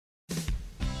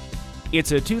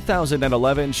It's a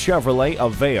 2011 Chevrolet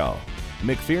Aveo.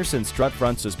 McPherson strut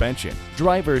front suspension,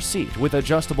 driver's seat with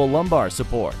adjustable lumbar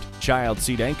support, child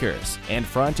seat anchors, and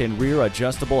front and rear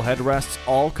adjustable headrests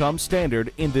all come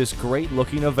standard in this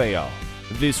great-looking Aveo.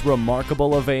 This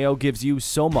remarkable Aveo gives you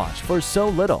so much for so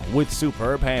little with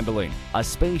superb handling, a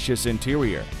spacious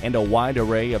interior, and a wide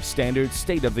array of standard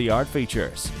state-of-the-art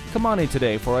features. Come on in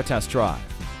today for a test drive.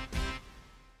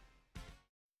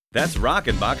 That's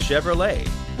Rockenbach Chevrolet.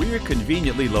 We're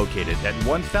conveniently located at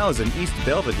 1000 East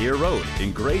Belvidere Road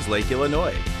in Grayslake,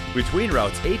 Illinois, between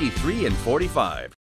routes 83 and 45.